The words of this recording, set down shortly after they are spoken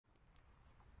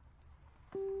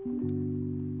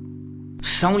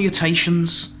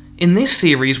Salutations! In this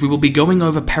series we will be going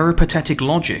over peripatetic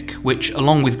logic, which,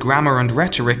 along with grammar and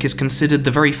rhetoric, is considered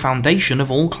the very foundation of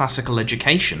all classical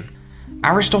education.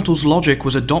 Aristotle's logic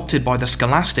was adopted by the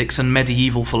scholastics and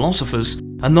medieval philosophers,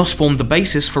 and thus formed the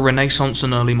basis for Renaissance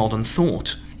and early modern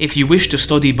thought. If you wish to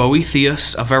study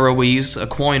Boethius, Averroes,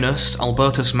 Aquinas,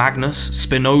 Albertus Magnus,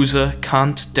 Spinoza,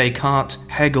 Kant, Descartes,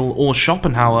 Hegel, or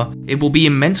Schopenhauer, it will be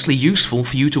immensely useful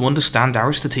for you to understand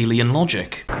Aristotelian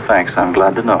logic. Thanks, I'm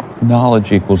glad to know.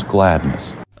 Knowledge equals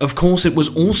gladness. Of course, it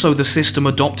was also the system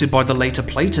adopted by the later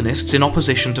Platonists in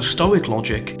opposition to Stoic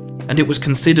logic, and it was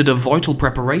considered a vital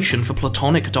preparation for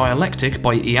Platonic dialectic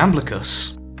by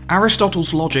Iamblichus.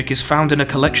 Aristotle's logic is found in a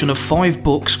collection of 5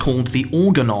 books called the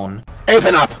Organon.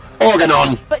 Open up!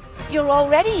 Organon! But you're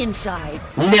already inside.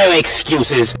 No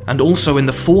excuses! And also in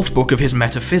the 4th book of his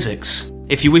Metaphysics.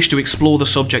 If you wish to explore the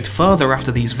subject further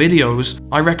after these videos,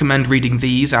 I recommend reading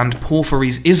these and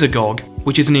Porphyry's Isagoge,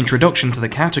 which is an introduction to the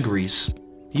categories.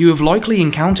 You have likely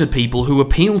encountered people who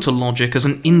appeal to logic as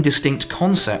an indistinct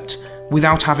concept,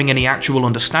 without having any actual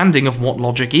understanding of what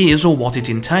logic is or what it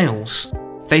entails.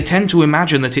 They tend to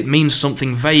imagine that it means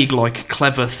something vague like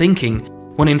clever thinking,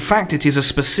 when in fact it is a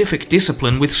specific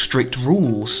discipline with strict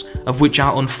rules, of which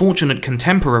our unfortunate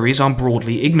contemporaries are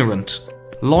broadly ignorant.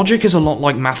 Logic is a lot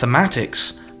like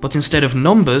mathematics, but instead of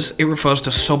numbers, it refers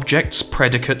to subjects,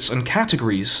 predicates, and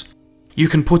categories. You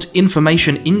can put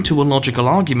information into a logical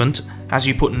argument as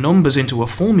you put numbers into a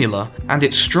formula, and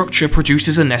its structure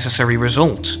produces a necessary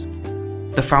result.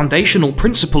 The foundational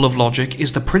principle of logic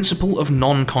is the principle of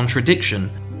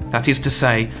non-contradiction. That is to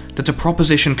say, that a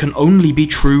proposition can only be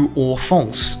true or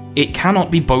false. It cannot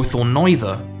be both or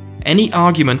neither. Any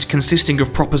argument consisting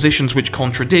of propositions which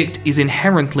contradict is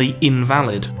inherently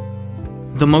invalid.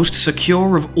 The most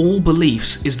secure of all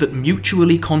beliefs is that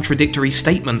mutually contradictory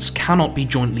statements cannot be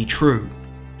jointly true.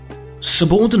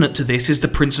 Subordinate to this is the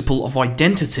principle of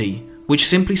identity, which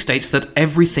simply states that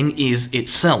everything is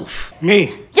itself.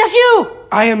 Me. Yes, you!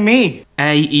 I am me.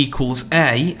 A equals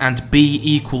A and B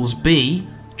equals B,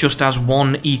 just as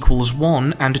 1 equals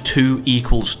 1 and 2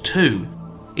 equals 2.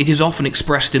 It is often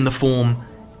expressed in the form,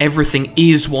 everything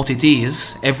is what it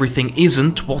is, everything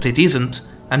isn't what it isn't,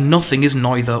 and nothing is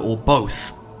neither or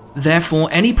both. Therefore,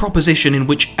 any proposition in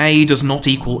which A does not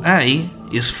equal A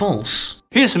is false.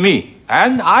 He's me,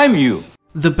 and I'm you.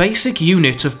 The basic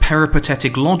unit of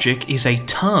peripatetic logic is a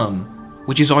term,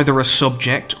 which is either a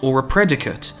subject or a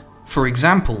predicate. For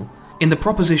example, in the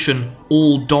proposition,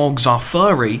 all dogs are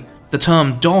furry, the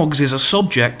term dogs is a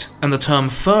subject and the term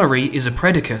furry is a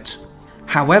predicate.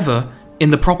 However,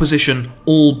 in the proposition,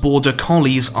 all border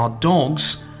collies are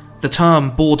dogs, the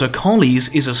term border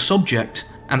collies is a subject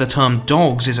and the term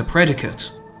dogs is a predicate.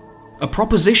 A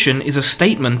proposition is a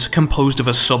statement composed of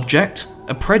a subject,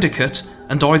 a predicate,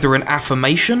 and either an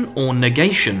affirmation or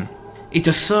negation. It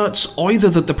asserts either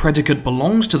that the predicate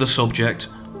belongs to the subject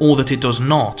or that it does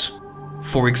not.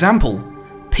 For example,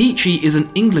 Peachy is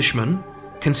an Englishman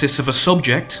consists of a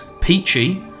subject,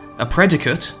 Peachy, a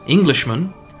predicate,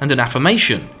 Englishman, and an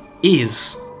affirmation,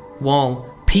 is,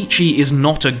 while Peachy is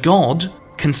not a god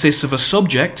consists of a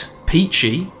subject,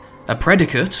 Peachy, a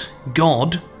predicate,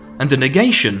 God, and a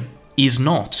negation, is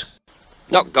not.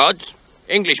 Not gods,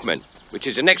 Englishmen, which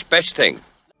is the next best thing.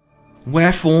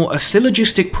 Wherefore, a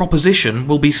syllogistic proposition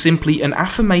will be simply an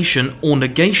affirmation or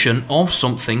negation of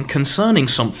something concerning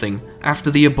something after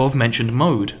the above-mentioned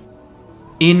mode.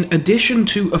 In addition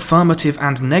to affirmative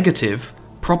and negative,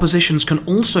 propositions can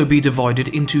also be divided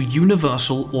into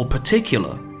universal or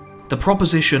particular. The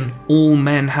proposition, all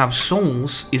men have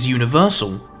souls, is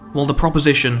universal, while the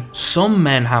proposition, some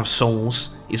men have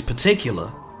souls, is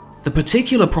particular. The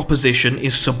particular proposition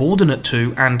is subordinate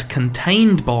to and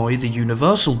contained by the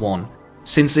universal one,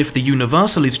 since if the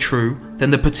universal is true, then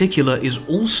the particular is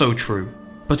also true.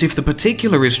 But if the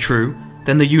particular is true,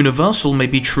 then the universal may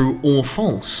be true or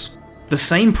false. The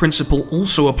same principle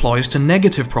also applies to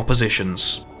negative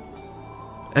propositions.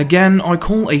 Again, I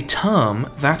call a term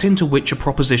that into which a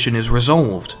proposition is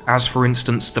resolved, as for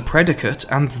instance the predicate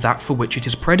and that for which it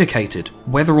is predicated,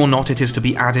 whether or not it is to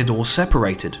be added or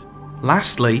separated.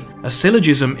 Lastly, a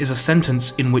syllogism is a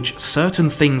sentence in which certain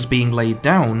things being laid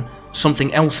down,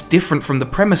 something else different from the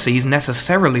premises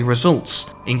necessarily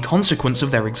results, in consequence of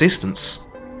their existence.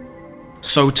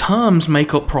 So terms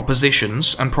make up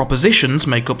propositions, and propositions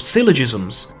make up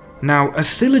syllogisms. Now, a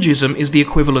syllogism is the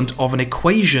equivalent of an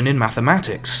equation in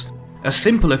mathematics. A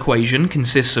simple equation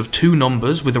consists of two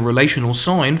numbers with a relational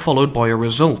sign followed by a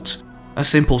result. A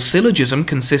simple syllogism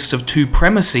consists of two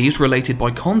premises related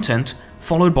by content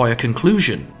followed by a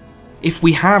conclusion. If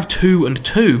we have 2 and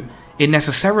 2, it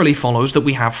necessarily follows that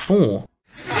we have 4.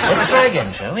 Let's try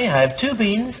again, shall we? I have 2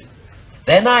 beans,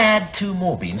 then I add 2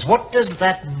 more beans. What does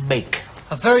that make?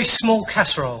 A very small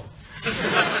casserole.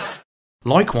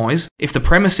 Likewise, if the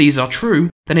premises are true,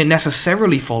 then it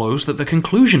necessarily follows that the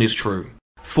conclusion is true.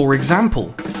 For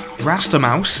example,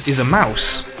 Rastamouse is a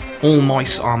mouse, all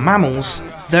mice are mammals,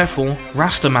 therefore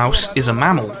Rastamouse is a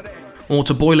mammal. Or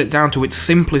to boil it down to its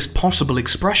simplest possible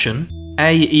expression,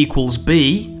 A equals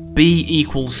B, B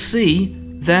equals C,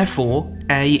 therefore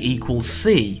A equals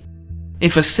C.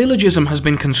 If a syllogism has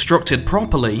been constructed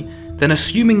properly, then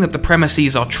assuming that the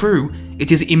premises are true,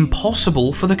 it is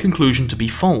impossible for the conclusion to be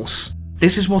false.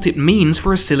 This is what it means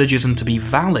for a syllogism to be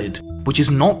valid, which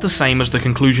is not the same as the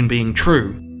conclusion being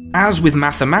true. As with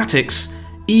mathematics,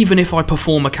 even if I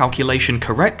perform a calculation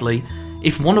correctly,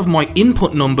 if one of my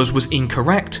input numbers was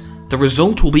incorrect, the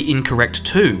result will be incorrect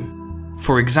too.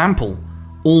 For example,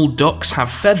 all ducks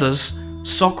have feathers,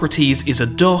 Socrates is a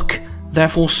duck,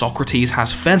 therefore Socrates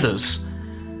has feathers.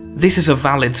 This is a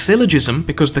valid syllogism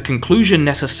because the conclusion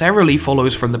necessarily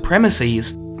follows from the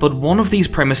premises, but one of these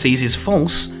premises is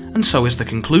false, and so is the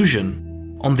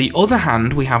conclusion. On the other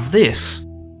hand, we have this: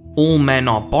 all men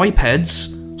are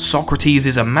bipeds, Socrates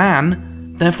is a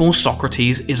man, therefore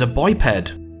Socrates is a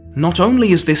biped. Not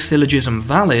only is this syllogism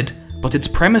valid, but its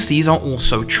premises are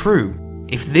also true.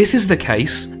 If this is the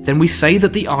case, then we say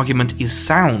that the argument is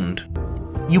sound.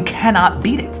 You cannot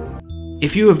beat it.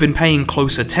 If you have been paying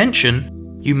close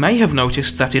attention, you may have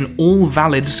noticed that in all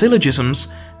valid syllogisms,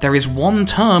 there is one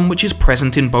term which is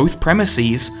present in both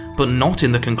premises, but not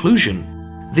in the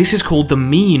conclusion. This is called the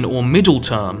mean or middle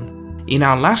term. In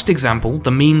our last example,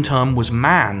 the mean term was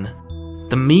man.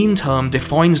 The mean term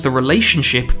defines the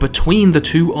relationship between the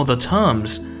 2 other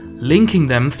terms, linking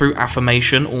them through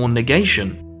affirmation or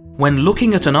negation. When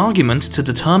looking at an argument to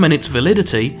determine its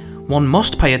validity, one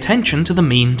must pay attention to the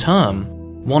mean term.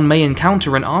 One may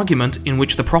encounter an argument in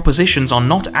which the propositions are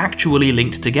not actually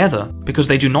linked together because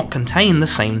they do not contain the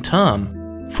same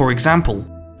term. For example,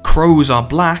 crows are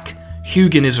black,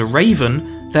 Hugin is a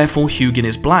raven, therefore Hugin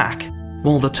is black.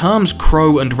 While the terms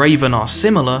crow and raven are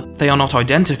similar, they are not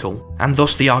identical, and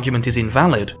thus the argument is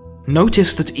invalid.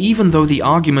 Notice that even though the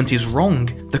argument is wrong,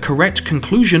 the correct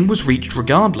conclusion was reached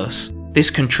regardless.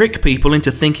 This can trick people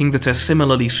into thinking that a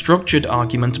similarly structured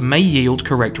argument may yield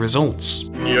correct results.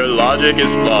 Your logic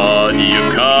is flawed,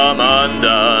 you come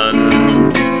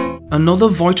undone. Another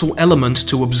vital element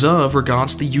to observe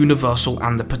regards the universal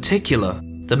and the particular.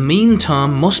 The mean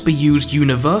term must be used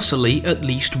universally at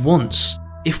least once.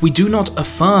 If we do not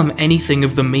affirm anything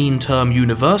of the mean term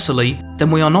universally,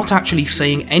 then we are not actually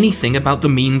saying anything about the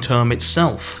mean term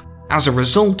itself. As a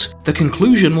result, the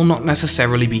conclusion will not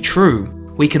necessarily be true.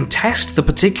 We can test the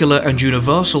particular and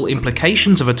universal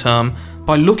implications of a term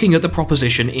by looking at the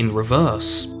proposition in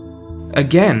reverse.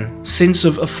 Again, since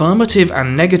of affirmative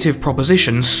and negative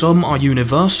propositions some are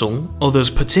universal, others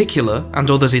particular, and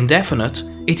others indefinite,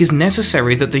 it is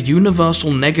necessary that the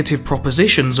universal negative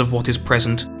propositions of what is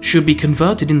present should be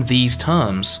converted in these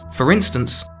terms. For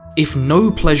instance, if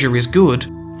no pleasure is good,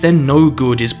 then no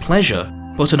good is pleasure.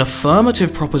 But an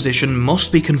affirmative proposition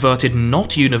must be converted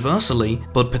not universally,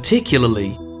 but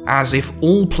particularly, as if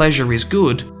all pleasure is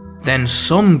good, then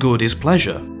some good is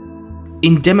pleasure.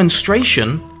 In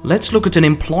demonstration, let's look at an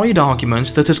implied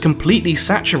argument that has completely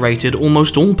saturated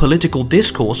almost all political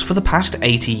discourse for the past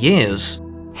 80 years.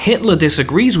 Hitler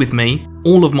disagrees with me,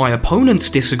 all of my opponents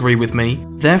disagree with me,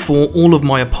 therefore all of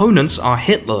my opponents are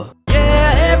Hitler.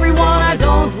 Yeah, everyone I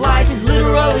don't like is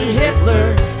literally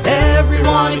Hitler.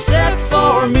 Everyone except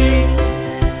for me.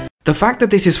 The fact that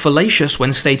this is fallacious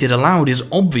when stated aloud is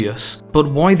obvious, but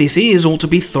why this is ought to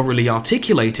be thoroughly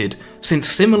articulated, since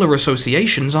similar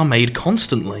associations are made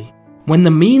constantly. When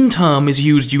the mean term is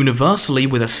used universally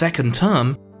with a second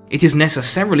term, it is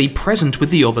necessarily present with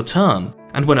the other term,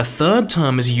 and when a third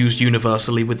term is used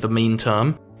universally with the mean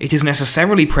term, it is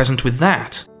necessarily present with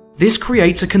that. This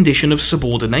creates a condition of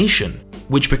subordination,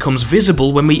 which becomes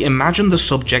visible when we imagine the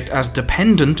subject as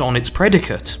dependent on its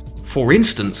predicate. For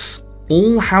instance,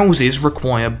 all houses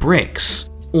require bricks,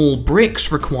 all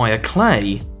bricks require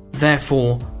clay,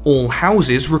 therefore all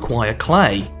houses require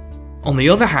clay. On the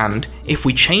other hand, if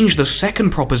we change the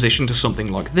second proposition to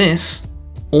something like this,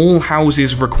 all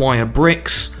houses require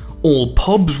bricks, all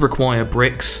pubs require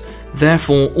bricks,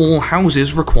 therefore all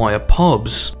houses require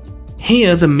pubs.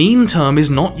 Here the mean term is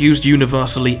not used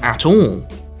universally at all.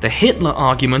 The Hitler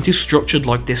argument is structured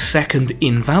like this second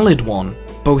invalid one.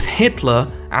 Both Hitler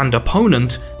and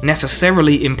opponent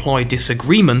necessarily imply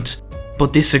disagreement,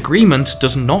 but disagreement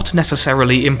does not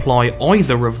necessarily imply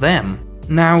either of them.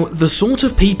 Now, the sort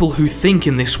of people who think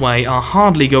in this way are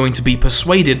hardly going to be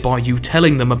persuaded by you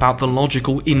telling them about the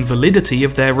logical invalidity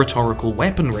of their rhetorical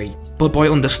weaponry, but by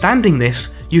understanding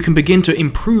this, you can begin to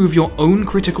improve your own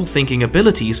critical thinking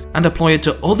abilities and apply it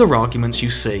to other arguments you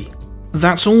see.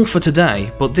 That's all for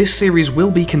today, but this series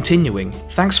will be continuing.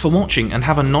 Thanks for watching and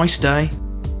have a nice day.